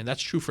revision surgery, and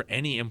that's true for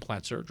any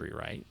implant surgery,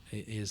 right?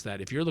 Is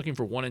that if you're looking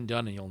for one and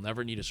done and you'll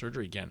never need a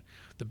surgery again,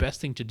 the best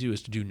thing to do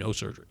is to do no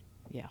surgery.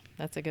 Yeah,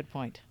 that's a good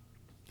point.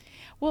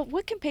 Well,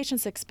 what can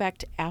patients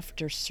expect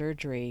after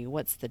surgery?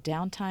 What's the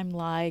downtime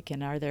like,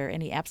 and are there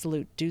any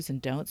absolute do's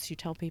and don'ts you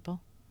tell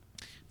people?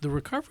 The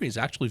recovery is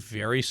actually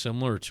very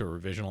similar to a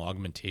revisional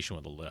augmentation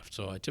with a lift.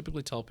 So I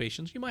typically tell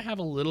patients you might have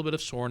a little bit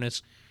of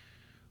soreness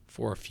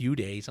for a few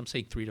days. I'm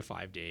saying 3 to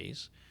 5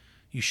 days.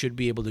 You should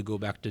be able to go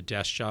back to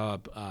desk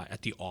job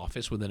at the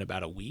office within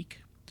about a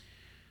week.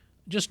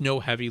 Just no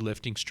heavy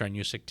lifting,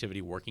 strenuous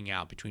activity, working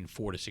out between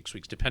 4 to 6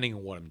 weeks, depending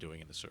on what I'm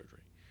doing in the surgery.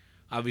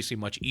 Obviously,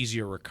 much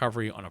easier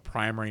recovery on a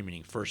primary,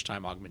 meaning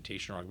first-time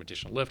augmentation or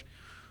augmentation lift.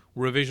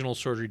 Revisional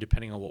surgery,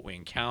 depending on what we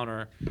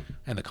encounter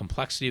and the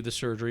complexity of the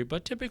surgery,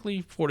 but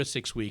typically 4 to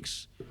 6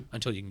 weeks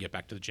until you can get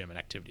back to the gym and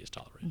activity is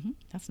tolerated. Mm-hmm.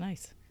 That's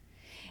nice.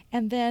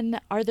 And then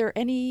are there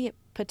any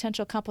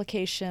potential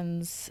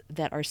complications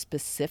that are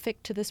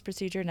specific to this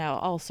procedure? Now,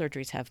 all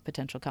surgeries have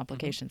potential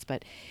complications,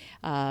 but,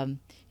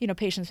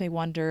 patients may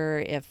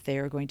wonder if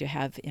they're going to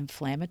have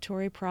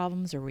inflammatory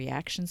problems or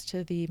reactions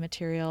to the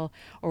material,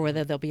 or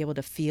whether they'll be able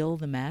to feel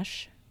the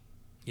mesh.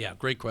 Yeah,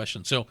 great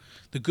question. So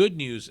the good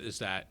news is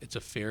that it's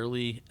a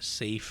fairly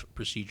safe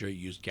procedure. You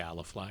use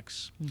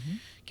Galaflex. Mm-hmm.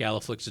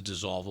 Galaflex is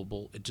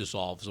dissolvable. It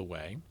dissolves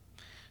away.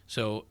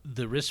 So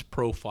the risk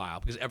profile,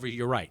 because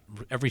you're right,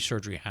 every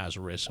surgery has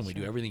risks, and we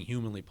do everything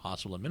humanly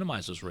possible to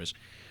minimize those risks.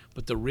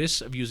 But the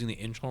risks of using the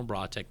internal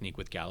broad technique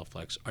with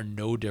Galaflex are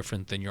no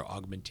different than your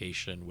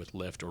augmentation with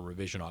lift or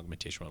revision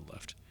augmentation with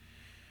lift.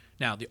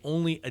 Now, the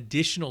only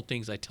additional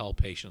things I tell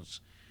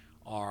patients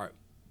are,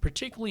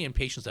 particularly in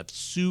patients that have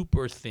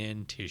super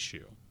thin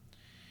tissue.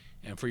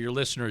 And for your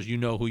listeners, you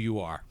know who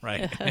you are,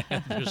 right?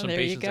 There's some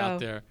patients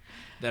out there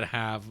that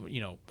have,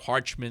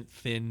 parchment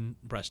thin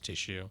breast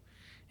tissue.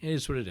 It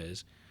is what it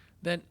is.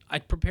 Then I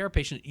prepare a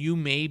patient. You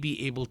may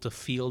be able to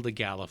feel the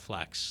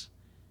Galaflex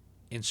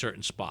in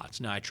certain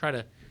spots. Now, I try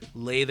to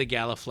lay the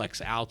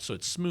Galaflex out so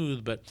it's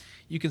smooth, but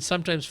you can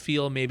sometimes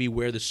feel maybe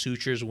where the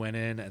sutures went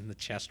in and the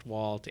chest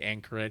wall to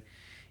anchor it.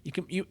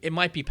 It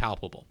might be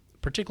palpable,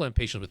 particularly in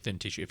patients with thin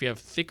tissue. If you have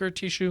thicker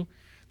tissue,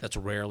 that's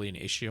rarely an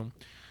issue.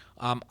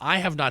 I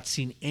have not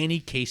seen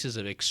any cases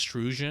of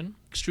extrusion.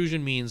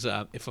 Extrusion means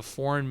if a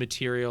foreign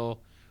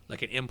material,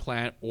 like an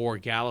implant or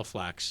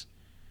Galaflex,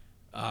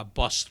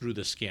 busts through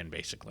the skin,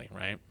 basically,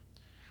 right?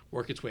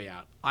 Work its way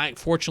out.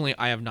 Fortunately,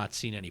 I have not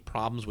seen any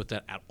problems with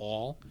that at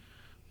all.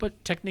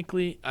 But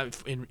technically,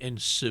 in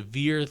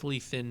severely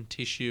thin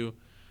tissue,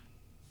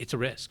 it's a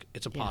risk.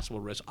 It's a possible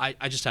risk.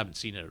 I just haven't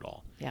seen it at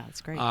all. Yeah, that's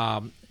great.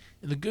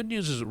 The good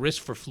news is the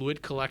risk for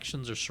fluid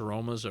collections or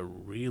seromas are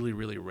really,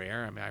 really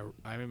rare. I mean,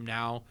 I am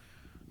now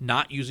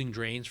not using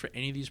drains for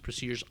any of these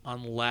procedures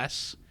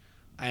unless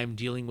I am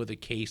dealing with a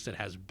case that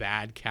has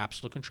bad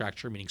capsular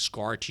contracture, meaning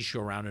scar tissue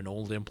around an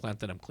old implant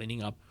that I'm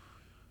cleaning up,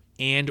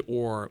 and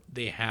or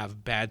they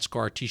have bad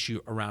scar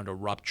tissue around a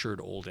ruptured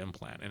old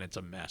implant, and it's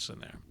a mess in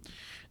there.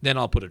 Then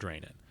I'll put a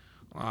drain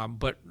in.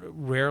 But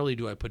rarely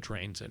do I put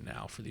drains in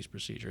now for these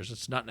procedures.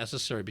 It's not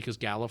necessary because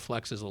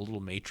Galaflex is a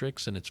little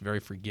matrix, and it's very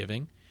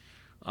forgiving.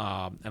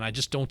 And I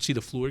just don't see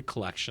the fluid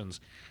collections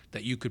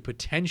that you could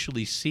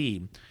potentially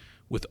see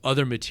with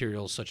other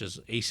materials such as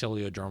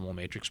acellular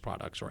matrix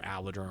products or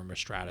Alloderm or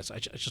Stratus. I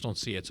just don't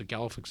see it. So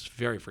Gallifix is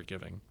very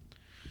forgiving.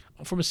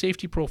 From a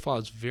safety profile,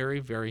 it's very,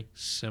 very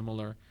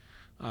similar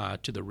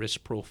to the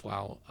risk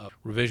profile of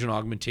revision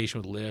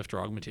augmentation with lift or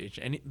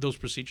augmentation. Any those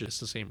procedures, it's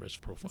the same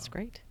risk profile. That's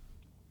great.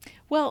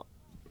 Well,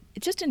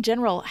 just in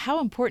general, how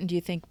important do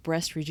you think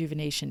breast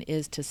rejuvenation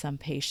is to some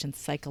patients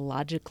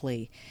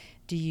psychologically?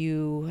 Do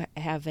you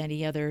have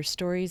any other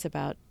stories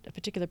about a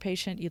particular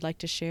patient you'd like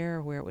to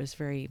share where it was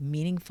very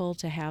meaningful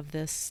to have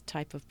this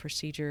type of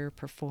procedure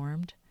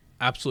performed?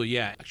 Absolutely,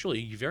 yeah. Actually,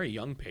 a very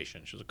young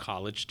patient. She was a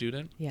college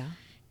student. Yeah.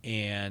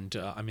 And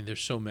I mean,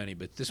 there's so many,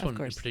 but this Of one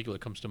course. in particular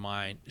comes to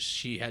mind.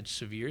 She had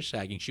severe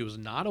sagging. She was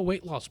not a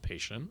weight loss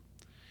patient.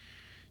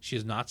 She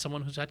is not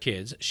someone who's had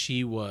kids.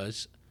 She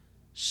was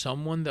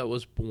someone that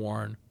was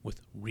born with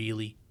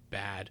really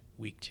bad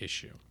weak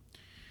tissue.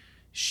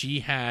 She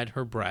had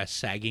her breast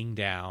sagging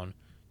down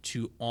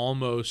to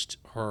almost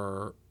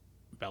her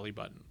belly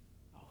button.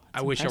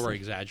 I wish I were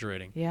impressive.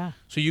 exaggerating. Yeah.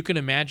 So you can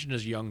imagine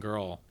as a young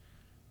girl,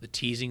 the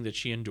teasing that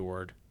she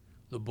endured,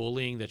 the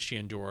bullying that she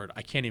endured.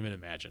 I can't even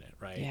imagine it,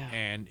 right? Yeah.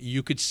 And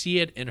you could see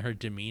it in her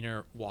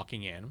demeanor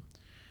walking in.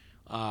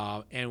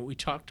 And we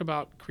talked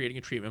about creating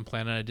a treatment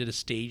plan, and I did a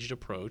staged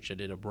approach. I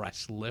did a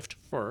breast lift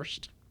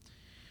first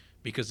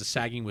because the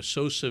sagging was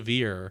so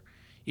severe.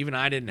 Even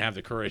I didn't have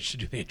the courage to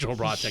do the internal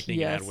bra technique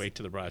and Yes. add weight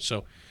to the breast.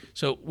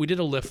 So we did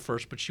a lift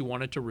first, but she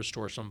wanted to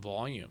restore some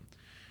volume.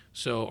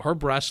 So her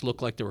breasts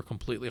looked like they were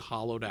completely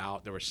hollowed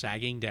out. They were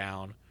sagging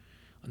down,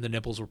 and the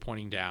nipples were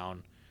pointing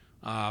down.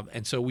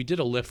 And so we did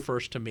a lift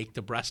first to make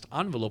the breast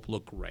envelope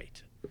look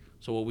great.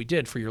 So what we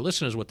did, for your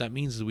listeners, what that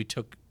means is we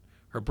took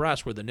her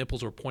breast where the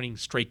nipples were pointing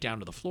straight down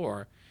to the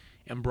floor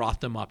and brought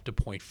them up to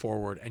point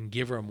forward and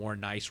give her a more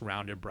nice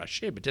rounded breast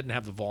shape. It didn't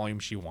have the volume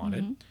she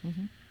wanted.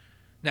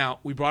 Now,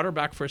 we brought her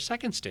back for a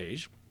second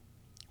stage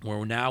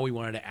where now we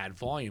wanted to add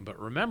volume. But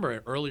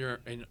remember, earlier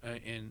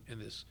in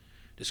this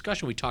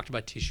discussion, we talked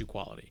about tissue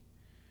quality.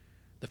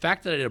 The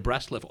fact that I did a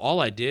breast lift, all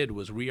I did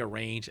was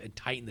rearrange and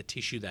tighten the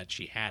tissue that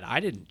she had. I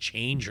didn't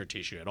change her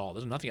tissue at all.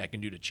 There's nothing I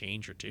can do to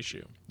change her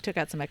tissue. Took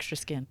out some extra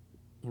skin.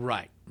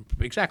 Right.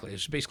 Exactly.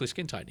 It's basically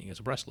skin tightening. It's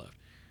a breast lift.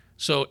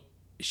 So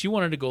she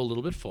wanted to go a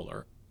little bit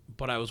fuller,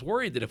 but I was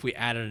worried that if we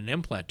added an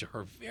implant to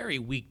her very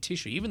weak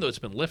tissue, even though it's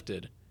been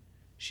lifted,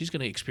 she's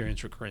going to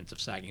experience recurrence of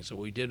sagging. So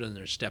what we did in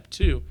their step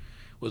 2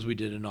 was we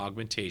did an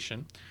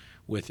augmentation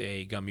with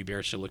a gummy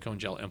bear silicone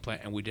gel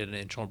implant, and we did an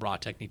internal bra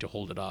technique to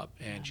hold it up,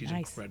 and she's nice.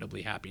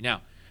 incredibly happy.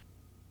 Now,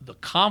 the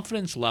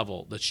confidence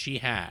level that she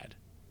had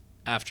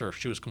after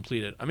she was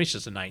completed, I mean, it's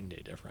just a night and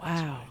day difference.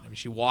 Wow. Right? I mean,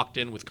 she walked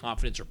in with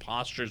confidence. Her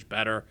posture's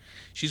better.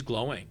 She's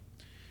glowing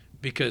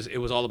because it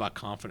was all about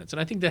confidence. And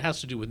I think that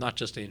has to do with not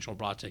just the internal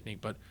bra technique,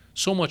 but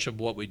so much of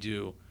what we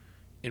do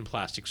in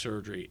plastic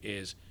surgery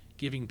is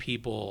giving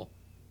people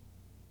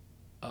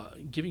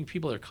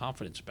their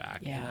confidence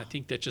back. Yeah. And I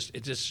think that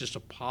it's just a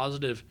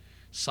positive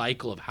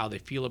cycle of how they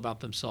feel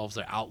about themselves,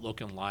 their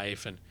outlook in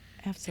life, and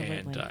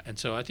Absolutely. and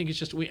so I think it's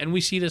just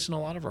we see this in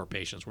a lot of our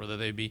patients, whether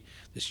they be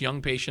this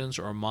young patients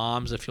or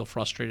moms that feel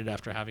frustrated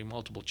after having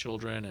multiple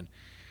children,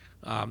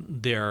 and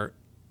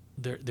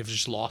they've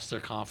just lost their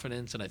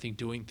confidence. And I think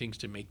doing things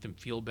to make them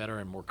feel better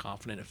and more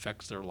confident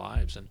affects their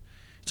lives. And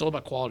it's all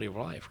about quality of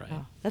life, right?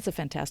 Oh, that's a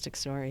fantastic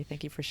story.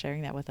 Thank you for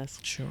sharing that with us.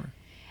 Sure.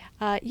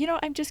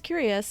 I'm just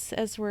curious,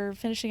 as we're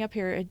finishing up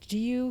here, do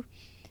you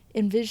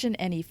envision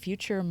any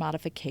future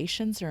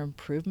modifications or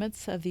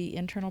improvements of the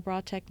internal bra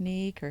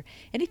technique, or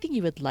anything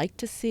you would like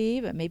to see,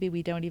 but maybe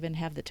we don't even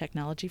have the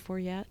technology for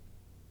yet?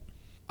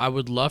 I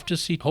would love to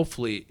see,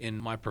 hopefully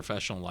in my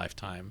professional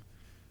lifetime,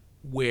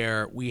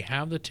 where we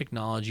have the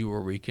technology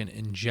where we can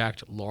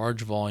inject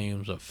large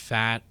volumes of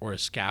fat or a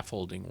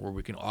scaffolding where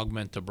we can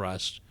augment the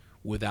breast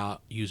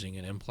without using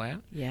an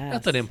implant. Yes.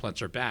 Not that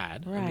implants are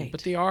bad, Right.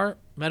 but they are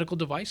medical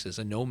devices,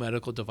 and no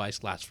medical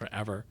device lasts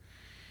forever.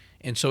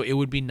 And so it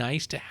would be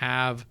nice to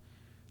have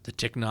the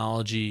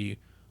technology,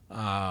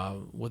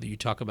 whether you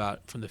talk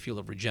about from the field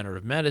of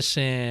regenerative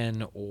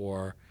medicine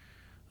or,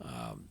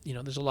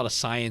 there's a lot of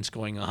science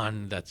going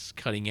on that's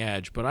cutting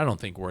edge, but I don't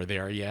think we're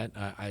there yet.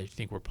 I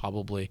think we're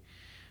probably,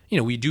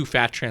 we do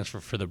fat transfer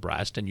for the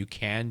breast, and you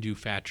can do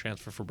fat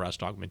transfer for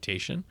breast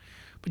augmentation,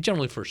 but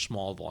generally for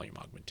small volume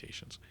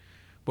augmentations.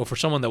 But for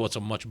someone that wants a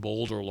much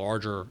bolder,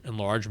 larger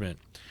enlargement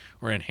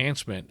or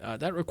enhancement,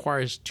 that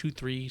requires 2,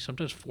 3,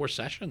 sometimes 4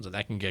 sessions, and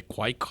that can get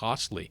quite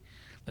costly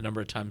the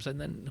number of times. And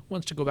then who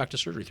wants to go back to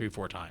surgery 3,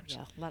 4 times?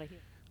 Yeah, a lot of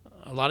healing.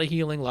 A lot of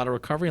healing, a lot of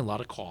recovery, and a lot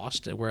of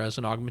cost, whereas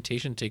an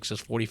augmentation takes us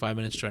 45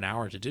 minutes to an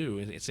hour to do.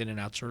 It's in and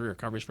out surgery.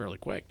 Recovery is fairly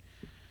quick.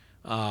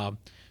 So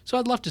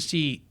I'd love to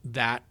see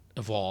that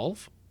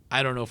evolve.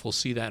 I don't know if we'll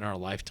see that in our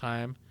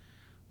lifetime,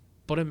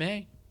 but it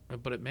may.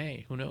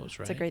 Who knows,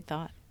 right? It's a great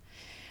thought.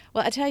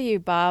 Well, I tell you,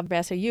 Bob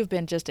Basso, you've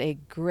been just a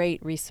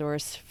great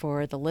resource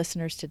for the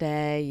listeners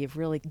today. You've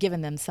really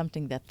given them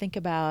something to think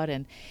about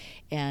and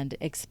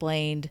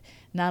explained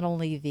not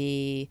only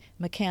the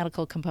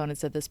mechanical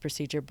components of this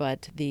procedure,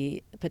 but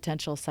the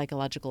potential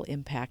psychological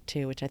impact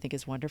too, which I think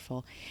is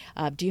wonderful.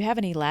 Do you have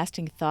any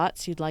lasting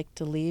thoughts you'd like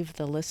to leave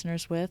the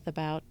listeners with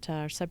about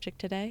our subject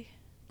today?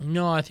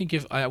 No, I think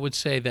I would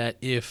say that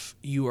if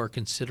you are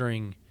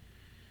considering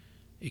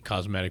a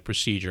cosmetic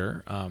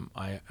procedure,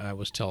 I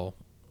always tell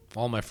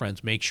all my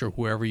friends, make sure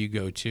whoever you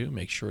go to,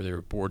 make sure they're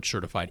board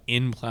certified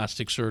in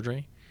plastic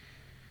surgery.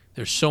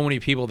 There's so many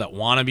people that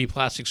want to be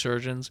plastic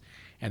surgeons,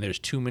 and there's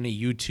too many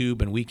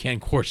YouTube and weekend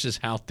courses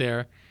out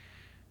there.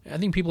 I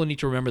think people need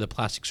to remember that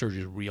plastic surgery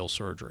is real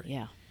surgery.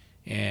 Yeah.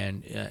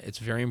 And it's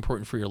very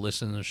important for your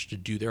listeners to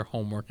do their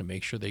homework and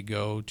make sure they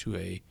go to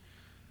a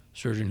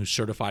surgeon who's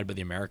certified by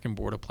the American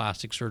Board of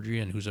Plastic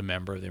Surgery and who's a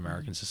member of the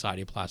American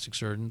Society of Plastic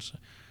Surgeons.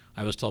 I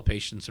always tell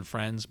patients and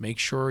friends, make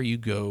sure you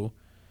go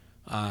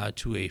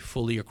to a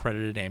fully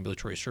accredited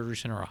ambulatory surgery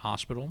center or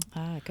hospital.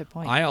 Good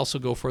point. I also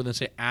go further and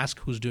say, ask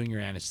who's doing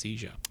your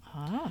anesthesia.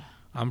 Ah.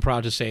 I'm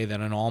proud to say that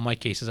in all my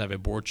cases, I have a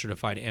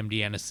board-certified MD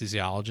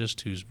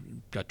anesthesiologist who's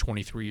got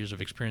 23 years of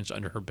experience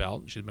under her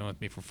belt. She's been with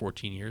me for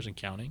 14 years and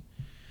counting.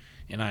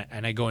 And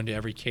I go into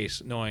every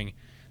case knowing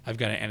I've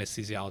got an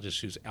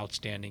anesthesiologist who's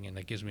outstanding, and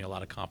that gives me a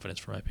lot of confidence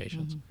for my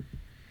patients. Mm-hmm.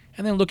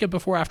 And then look at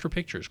before-after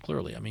pictures,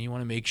 clearly. I mean, you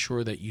want to make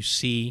sure that you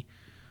see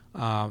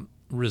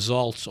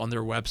results on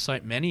their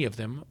website, many of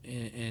them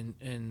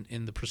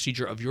in the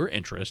procedure of your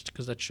interest,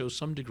 because that shows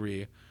some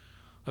degree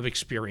of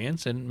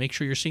experience, and make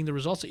sure you're seeing the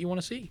results that you want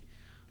to see.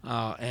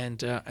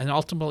 And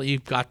ultimately,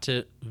 you've got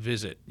to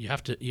visit. You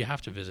have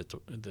to visit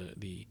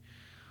the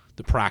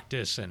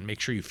practice and make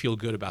sure you feel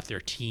good about their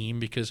team,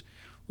 because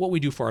what we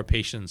do for our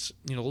patients,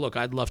 look,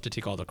 I'd love to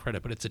take all the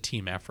credit, but it's a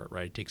team effort,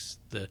 right? It takes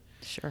the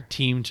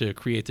team to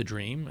create the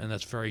dream, and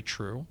that's very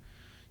true.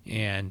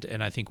 And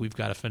I think we've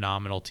got a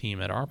phenomenal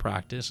team at our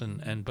practice,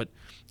 but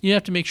you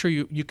have to make sure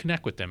you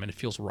connect with them and it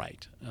feels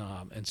right.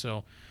 And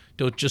so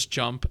don't just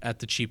jump at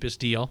the cheapest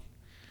deal.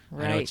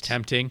 Right. I know it's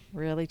tempting.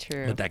 Really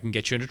true. But that can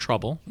get you into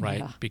trouble, right?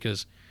 Yeah.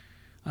 Because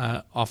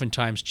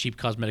oftentimes cheap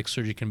cosmetic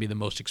surgery can be the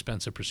most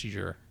expensive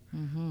procedure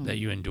that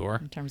you endure.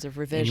 In terms of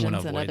revisions and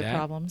other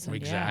problems. And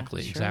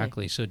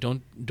Exactly. So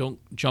don't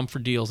jump for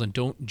deals, and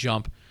don't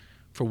jump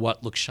for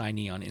what looks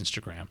shiny on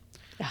Instagram.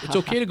 It's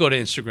okay to go to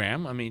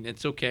Instagram. I mean,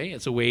 it's okay.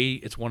 It's a way.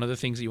 It's one of the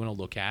things that you want to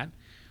look at.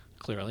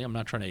 Clearly, I'm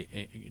not trying to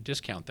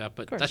discount that,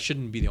 but that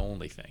shouldn't be the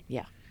only thing.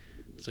 Yeah.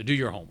 So do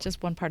your homework.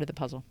 Just one part of the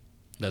puzzle.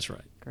 That's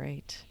right.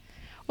 Great.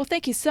 Well,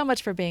 thank you so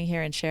much for being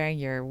here and sharing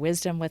your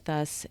wisdom with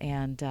us.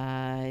 And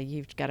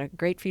you've got a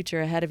great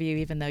future ahead of you,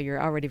 even though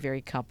you're already very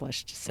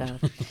accomplished. So,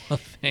 well,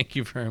 thank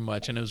you very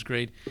much, and it was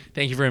great.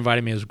 Thank you for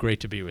inviting me. It was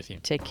great to be with you.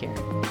 Take care.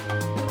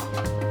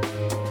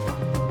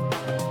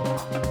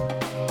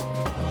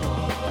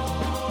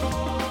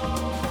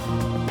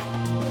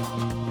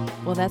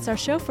 Well, that's our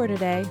show for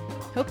today.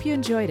 Hope you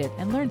enjoyed it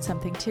and learned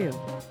something too.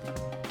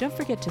 Don't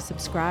forget to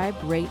subscribe,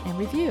 rate, and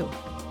review.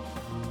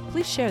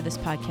 Please share this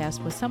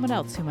podcast with someone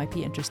else who might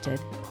be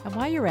interested. And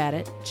while you're at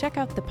it, check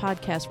out the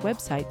podcast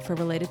website for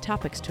related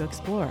topics to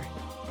explore.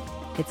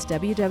 It's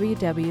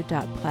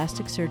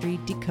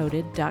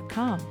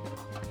www.plasticsurgerydecoded.com.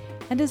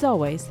 And as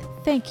always,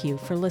 thank you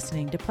for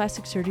listening to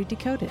Plastic Surgery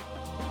Decoded.